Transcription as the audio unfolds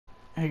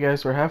Hey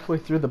guys, we're halfway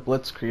through the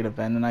Blitzkrieg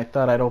event, and I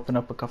thought I'd open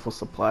up a couple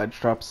supply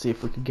drops, see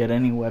if we could get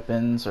any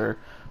weapons or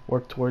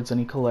work towards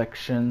any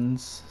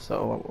collections.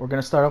 So we're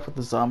gonna start off with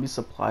the zombie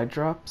supply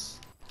drops.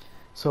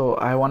 So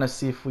I want to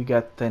see if we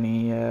got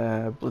any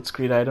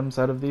Blitzkrieg items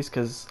out of these,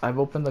 because I've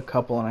opened a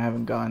couple and I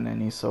haven't gotten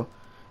any. So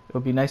it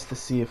would be nice to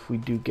see if we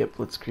do get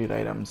Blitzkrieg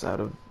items out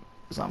of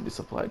zombie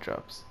supply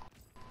drops.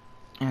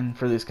 And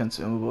for these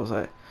consumables,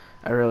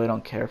 I really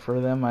don't care for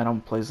them. I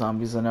don't play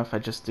zombies enough. I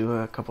just do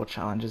a couple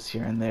challenges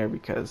here and there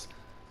because,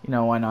 you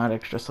know, why not?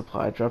 Extra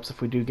supply drops.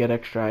 If we do get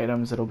extra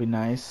items, it'll be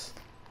nice.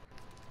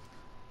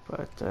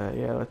 But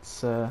yeah,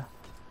 let's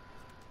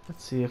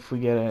see if we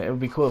get a. It would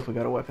be cool if we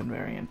got a weapon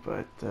variant,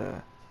 but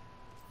I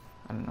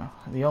don't know.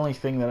 The only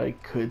thing that I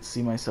could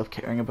see myself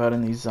caring about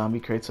in these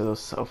zombie crates are those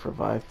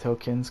self-revive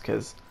tokens,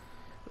 because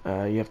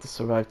you have to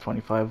survive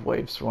 25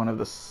 waves for one of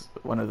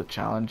the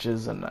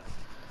challenges, and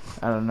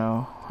I don't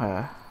know.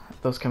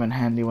 Those come in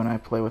handy when I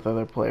play with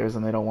other players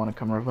and they don't want to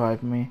come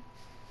revive me.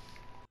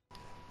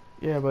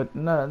 Yeah, but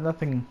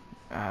nothing.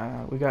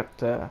 We got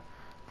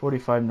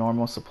 45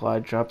 normal supply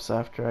drops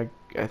after.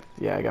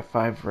 I got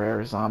 5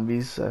 rare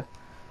zombies. I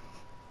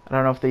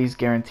don't know if these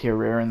guarantee a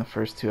rare in the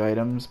first 2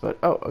 items, but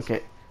oh,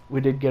 okay.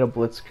 We did get a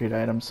Blitzkrieg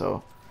item,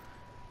 so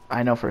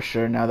I know for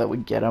sure now that we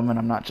get them, and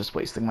I'm not just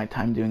wasting my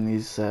time doing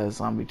these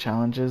zombie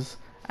challenges.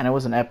 And it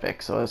was an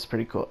epic, so that's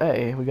pretty cool.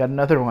 Hey, we got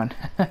another one.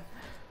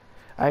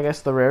 I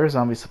guess the rare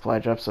zombie supply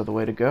drops are the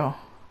way to go.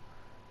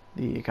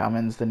 The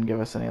commons didn't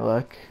give us any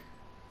luck.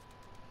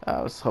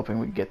 I was hoping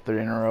we'd get 3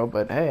 in a row,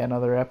 but hey,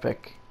 another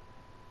epic.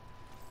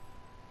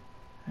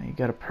 You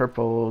got a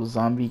purple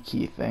zombie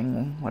key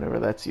thing, whatever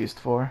that's used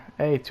for.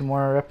 Hey, 2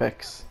 more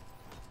epics.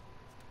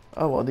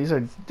 Oh, well, these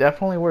are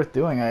definitely worth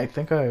doing. I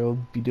think I will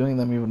be doing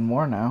them even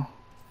more now.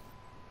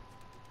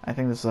 I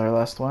think this is our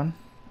last one.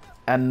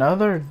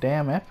 Another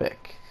damn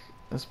epic.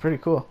 That's pretty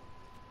cool.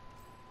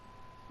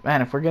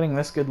 Man, if we're getting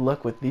this good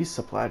luck with these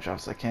supply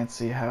drops, I can't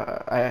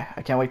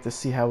wait to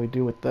see how we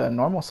do with the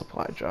normal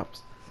supply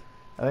drops.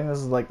 I think this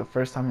is like the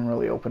first time I'm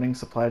really opening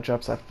supply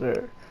drops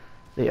after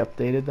they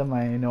updated them.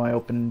 I know I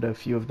opened a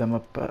few of them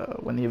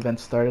up when the event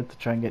started to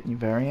try and get new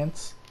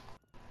variants.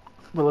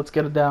 But let's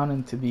get down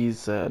into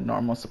these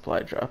normal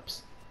supply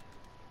drops.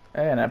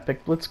 Hey, an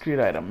epic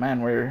Blitzkrieg item. Man,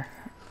 we're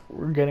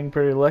getting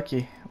pretty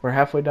lucky. We're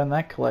halfway done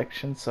that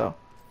collection, so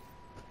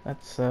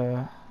that's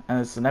and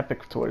it's an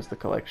epic towards the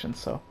collection,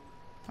 so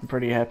I'm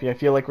pretty happy. I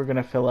feel like we're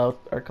gonna fill out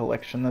our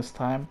collection this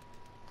time.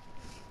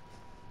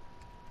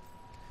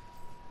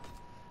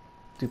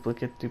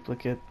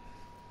 Duplicate.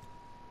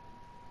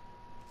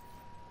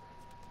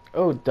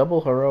 Oh, double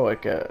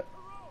heroic.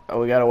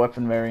 Oh, we got a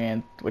weapon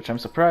variant, which I'm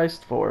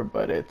surprised for,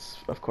 but it's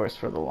of course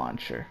for the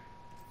launcher.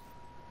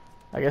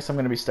 I guess I'm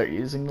gonna start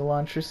using the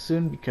launchers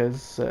soon,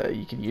 because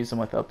you can use them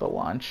without the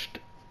launched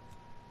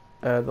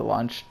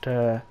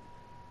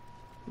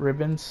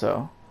ribbon,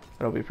 so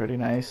that'll be pretty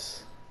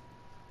nice.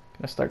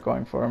 Gonna start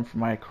going for them for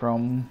my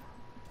Chrome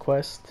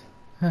quest.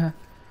 And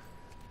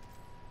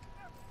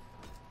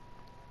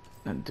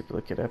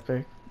duplicate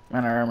epic.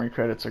 Man, our armory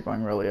credits are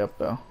going really up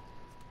though.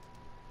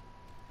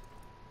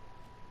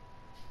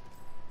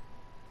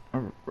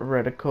 A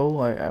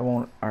reticle, I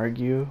won't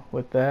argue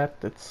with that.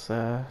 It's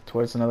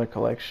towards another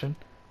collection.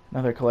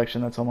 Another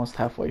collection that's almost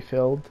halfway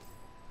filled.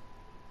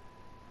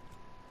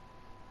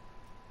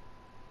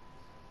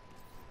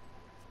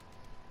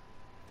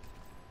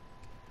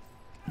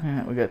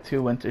 Yeah, we got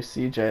 2 Winter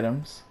Siege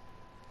items.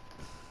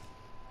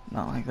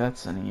 Not like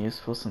that's any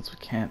useful since we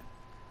can't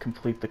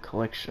complete the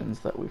collections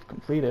that we've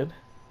completed.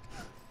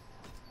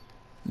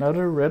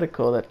 Another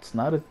reticle that's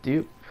not a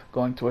dupe,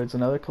 going towards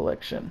another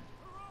collection.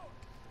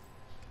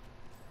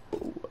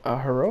 Ooh, a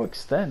heroic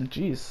sten,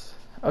 jeez.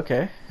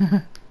 Okay.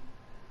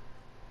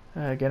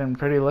 Getting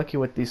pretty lucky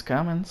with these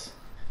commons.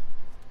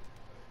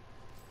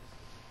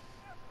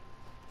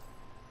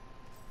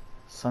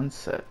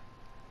 Sunset.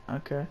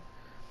 Okay.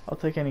 I'll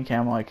take any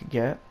camo I could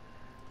get.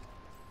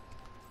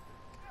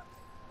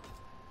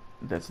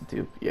 That's a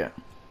dupe, yeah.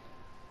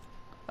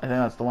 I think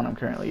that's the one I'm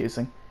currently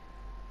using.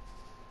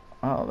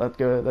 Oh,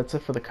 that's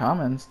it for the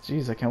commons.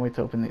 Jeez, I can't wait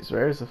to open these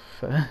rares if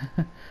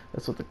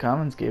that's what the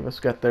commons gave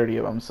us. We got 30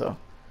 of them, so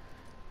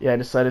yeah, I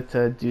decided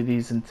to do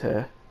these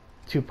into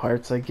 2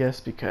 parts, I guess,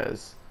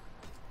 because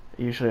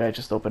usually I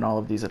just open all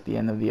of these at the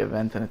end of the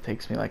event and it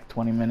takes me like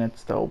 20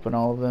 minutes to open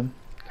all of them.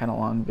 Kind of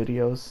long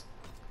videos.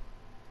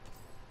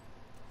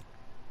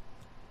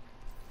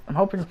 I'm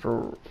hoping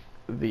for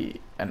the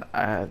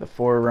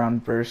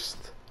 4-round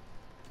burst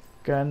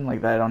gun,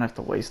 like that I don't have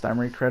to waste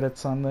armory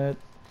credits on that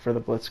for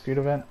the Blitzkrieg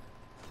event.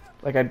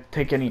 Like, I'd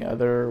take any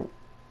other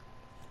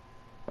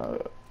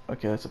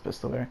okay, that's a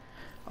pistol variant.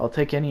 I'll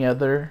take any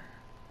other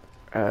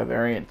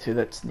variant too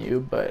that's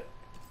new, but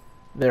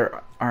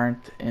there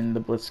aren't in the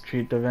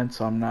Blitzkrieg event,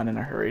 so I'm not in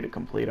a hurry to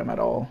complete them at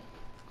all.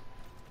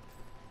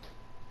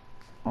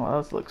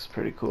 Well, that looks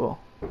pretty cool.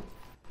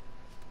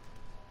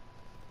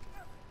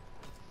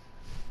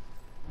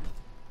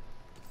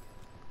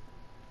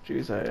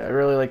 Jeez, I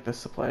really like this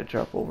supply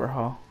drop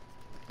overhaul.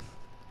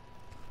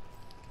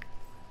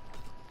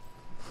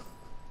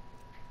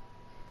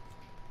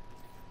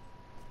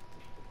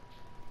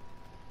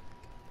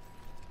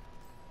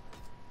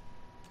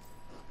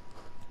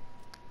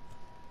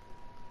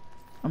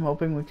 I'm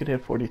hoping we could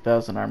hit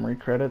 40,000 armory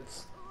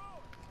credits.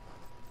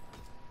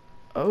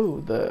 Oh,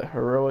 the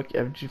heroic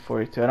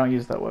FG42. I don't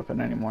use that weapon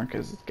anymore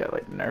because it got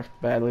like nerfed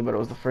badly, but it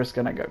was the first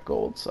gun I got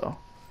gold, so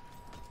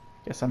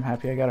guess I'm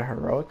happy I got a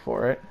heroic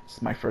for it.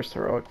 It's my first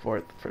heroic for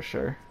it for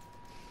sure.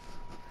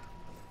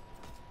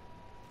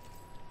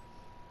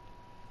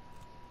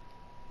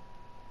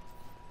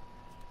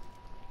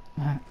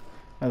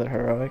 Another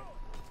heroic.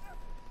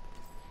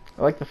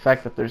 I like the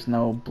fact that there's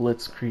no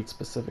blitzkrieg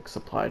specific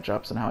supply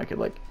drops and how I could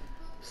like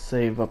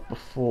save up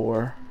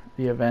before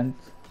the event.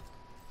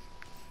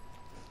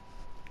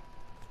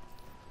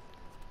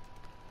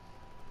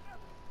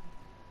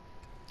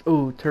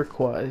 Ooh,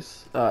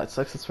 turquoise. It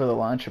sucks it's for the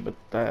launcher, but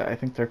I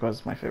think turquoise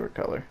is my favorite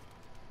color.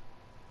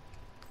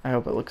 I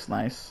hope it looks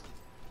nice.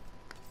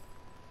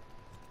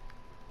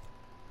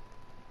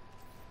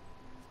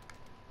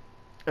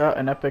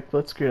 An epic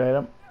blitzkrieg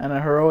item and a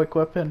heroic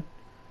weapon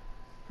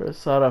for a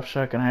sawed-off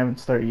shotgun. I haven't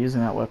started using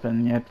that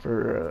weapon yet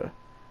for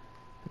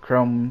the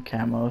chrome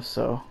camo,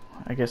 so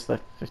I guess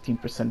that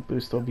 15%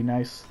 boost will be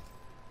nice.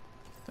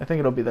 I think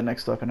it'll be the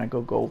next weapon I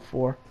go gold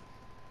for.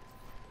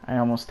 I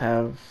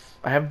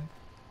have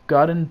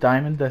gotten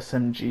diamond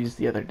SMGs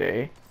the other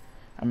day.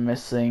 I'm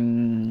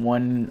missing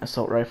one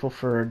assault rifle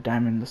for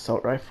diamond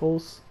assault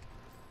rifles,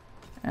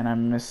 and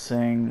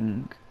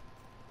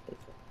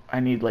I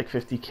need like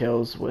 50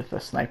 kills with a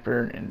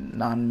sniper in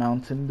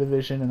non-mountain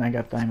division, and I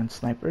got diamond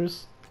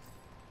snipers.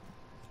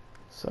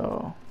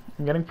 So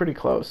I'm getting pretty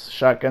close.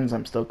 Shotguns,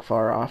 I'm still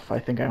far off. I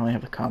think I only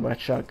have a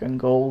combat shotgun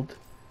gold.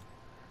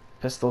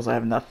 Pistols, I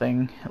have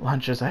nothing.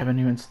 Launchers, I haven't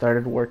even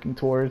started working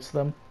towards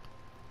them.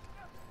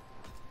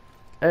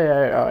 Hey,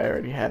 I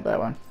already had that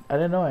one. I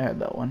didn't know I had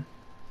that one.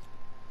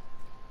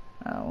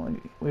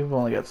 We've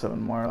only got 7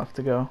 more left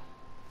to go.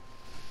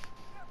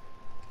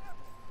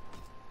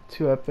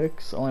 2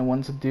 epics, only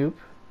one's a dupe.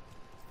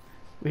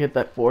 We hit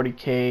that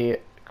 40k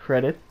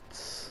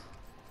credits.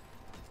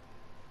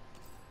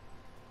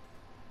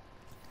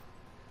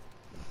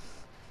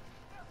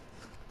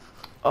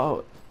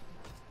 Oh,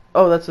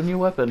 that's a new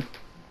weapon.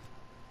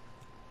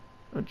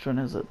 Which one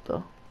is it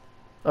though?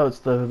 Oh, it's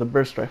the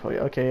burst rifle.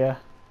 Okay, yeah.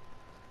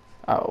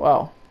 Oh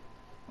wow,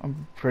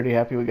 I'm pretty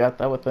happy we got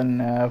that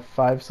within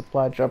 5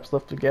 supply drops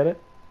left to get it.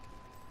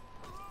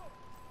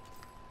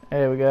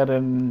 Hey, we got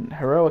an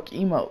heroic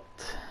emote.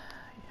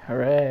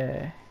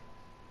 Hooray!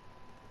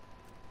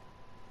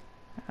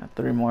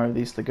 3 more of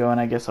these to go, and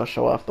I guess I'll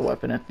show off the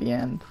weapon at the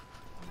end.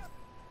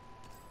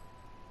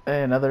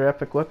 Hey, another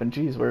epic weapon.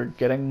 Jeez, we're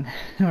getting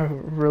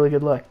really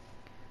good luck.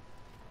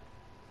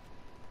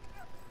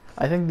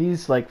 I think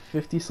these like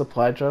 50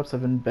 supply drops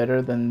have been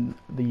better than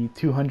the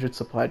 200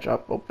 supply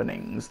drop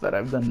openings that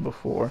I've done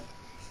before.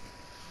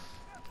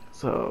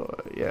 So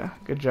yeah,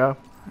 good job.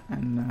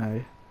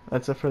 And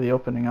that's it for the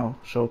opening. I'll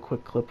show a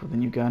quick clip of the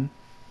new gun.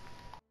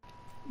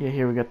 Yeah,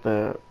 here we got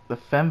the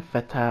Femme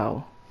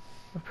Fatale.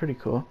 They're pretty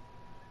cool.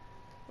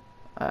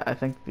 I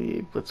think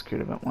the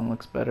Blitzkrieg event one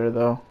looks better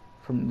though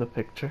from the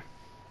picture.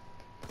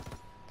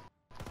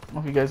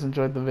 Hope you guys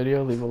enjoyed the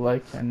video. Leave a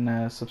like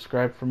and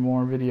subscribe for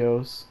more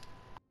videos.